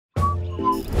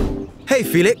Hey,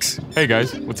 Felix. Hey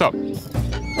guys, what's up?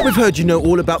 We've heard you know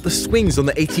all about the swings on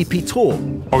the ATP Tour.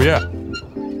 Oh yeah,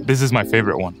 this is my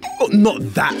favorite one. Oh, not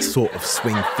that sort of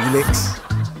swing, Felix.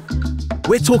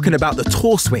 We're talking about the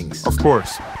tour swings. Of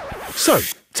course. So,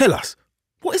 tell us,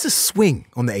 what is a swing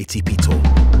on the ATP Tour?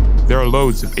 There are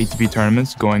loads of ATP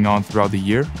tournaments going on throughout the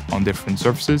year on different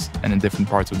surfaces and in different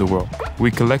parts of the world.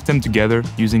 We collect them together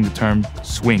using the term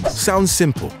swings. Sounds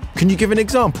simple. Can you give an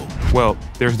example? Well,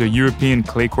 there's the European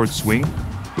clay court swing,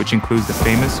 which includes the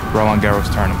famous Roland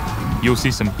Garros tournament. You'll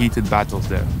see some heated battles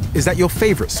there. Is that your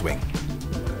favorite swing?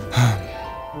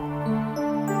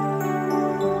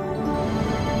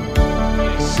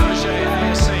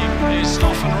 Auger-Aliassime is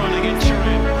off and running in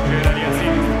Turin.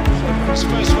 Auger-Aliassime, his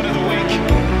first win of the week,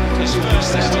 his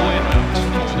first ever win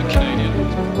for the Canadian.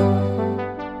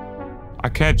 I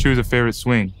can't choose a favorite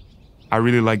swing. I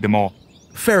really like them all.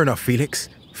 Fair enough, Felix.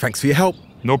 Thanks for your help.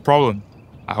 No problem.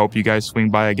 I hope you guys swing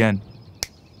by again.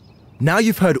 Now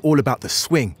you've heard all about the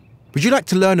swing. Would you like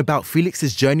to learn about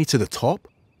Felix's journey to the top?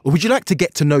 Or would you like to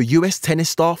get to know US tennis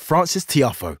star Frances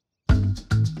Tiafoe?